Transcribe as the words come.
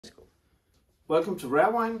Welcome to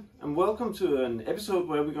RareWine and welcome to an episode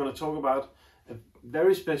where we're going to talk about a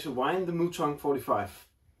very special wine, the Mouton 45.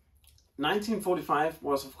 1945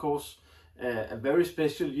 was of course a very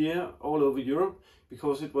special year all over Europe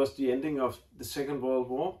because it was the ending of the Second World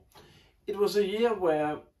War. It was a year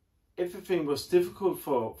where everything was difficult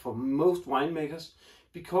for most winemakers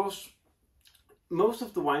because most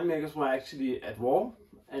of the winemakers were actually at war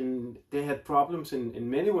and they had problems in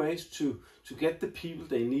many ways to get the people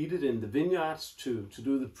they needed in the vineyards to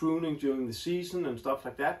do the pruning during the season and stuff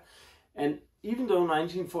like that. And even though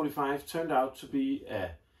 1945 turned out to be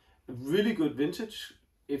a really good vintage,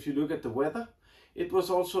 if you look at the weather, it was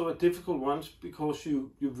also a difficult one because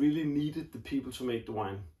you really needed the people to make the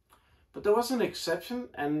wine. But there was an exception,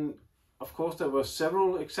 and of course there were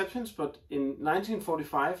several exceptions, but in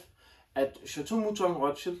 1945 at Chateau Mouton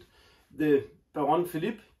Rothschild, the Baron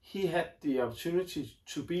Philippe, he had the opportunity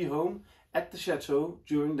to be home at the chateau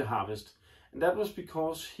during the harvest, and that was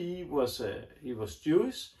because he was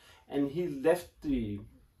Jewish and he left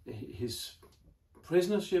his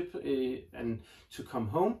prisonership and to come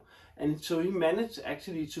home, and so he managed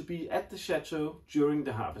actually to be at the chateau during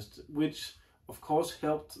the harvest, which of course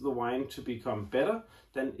helped the wine to become better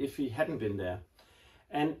than if he hadn't been there.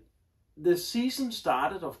 And the season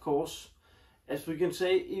started, of course, as we can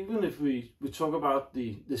say, even if we talk about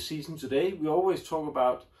the season today, we always talk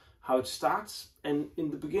about how it starts. And in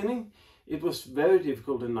the beginning, it was very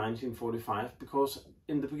difficult in 1945 because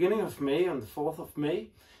in the beginning of May, on the 4th of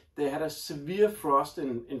May, they had a severe frost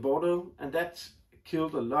in Bordeaux, and that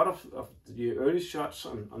killed a lot of the early shots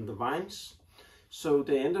on the vines. So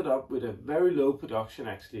they ended up with a very low production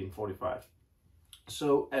actually in 45.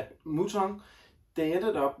 So at Mouton, they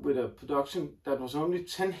ended up with a production that was only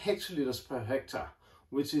 10 hectoliters per hectare,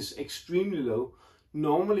 which is extremely low.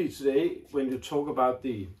 Normally today, when you talk about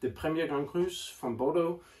the Premier Grand Crus from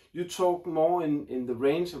Bordeaux, you talk more in the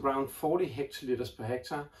range around 40 hectoliters per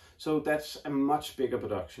hectare. So that's a much bigger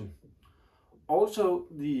production. Also,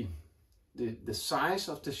 the size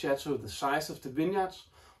of the chateau, the size of the vineyards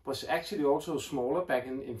was actually also smaller back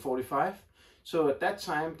in 45. So at that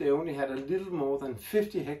time, they only had a little more than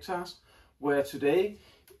 50 hectares, where today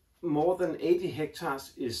more than 80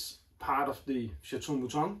 hectares is part of the Chateau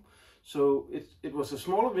Mouton. So it was a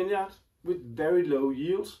smaller vineyard with very low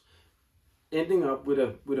yields, ending up with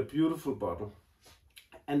a beautiful bottle.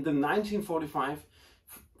 And the 1945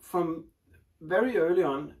 from very early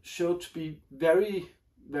on showed to be very,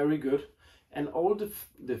 very good. And all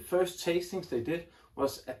the first tastings they did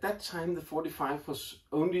was, at that time the 45 was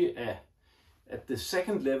only at the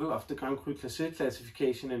second level of the Grand Cru Classé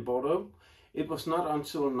classification in Bordeaux. It was not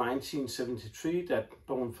until 1973 that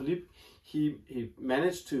Baron Philippe he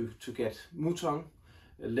managed to get Mouton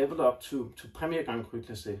leveled up to Premier Grand Cru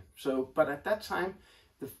Classé. So, but at that time,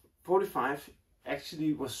 the 45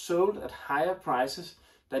 actually was sold at higher prices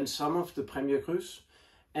than some of the Premier Crus,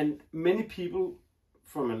 and many people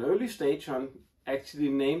from an early stage on actually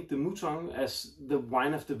named the Mouton as the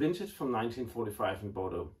wine of the vintage from 1945 in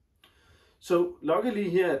Bordeaux. So luckily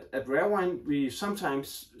here at RareWine, we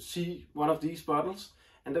sometimes see one of these bottles,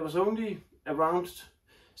 and there was only around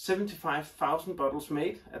 75,000 bottles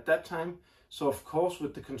made at that time. So of course,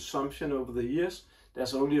 with the consumption over the years,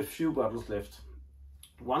 there's only a few bottles left.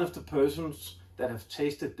 One of the persons that have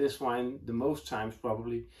tasted this wine the most times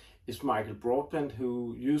probably is Michael Broadbent,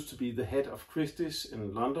 who used to be the head of Christie's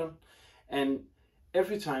in London. And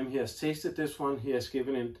every time he has tasted this one, he has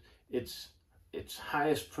given it its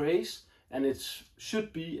highest praise, and it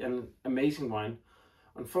should be an amazing wine.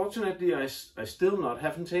 Unfortunately, I still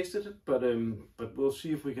haven't tasted it, but we'll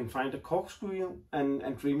see if we can find a corkscrew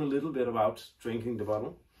and dream a little bit about drinking the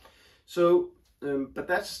bottle. So, but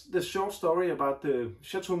that's the short story about the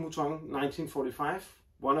Chateau Mouton 1945,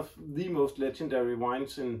 one of the most legendary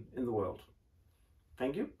wines in the world.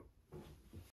 Thank you.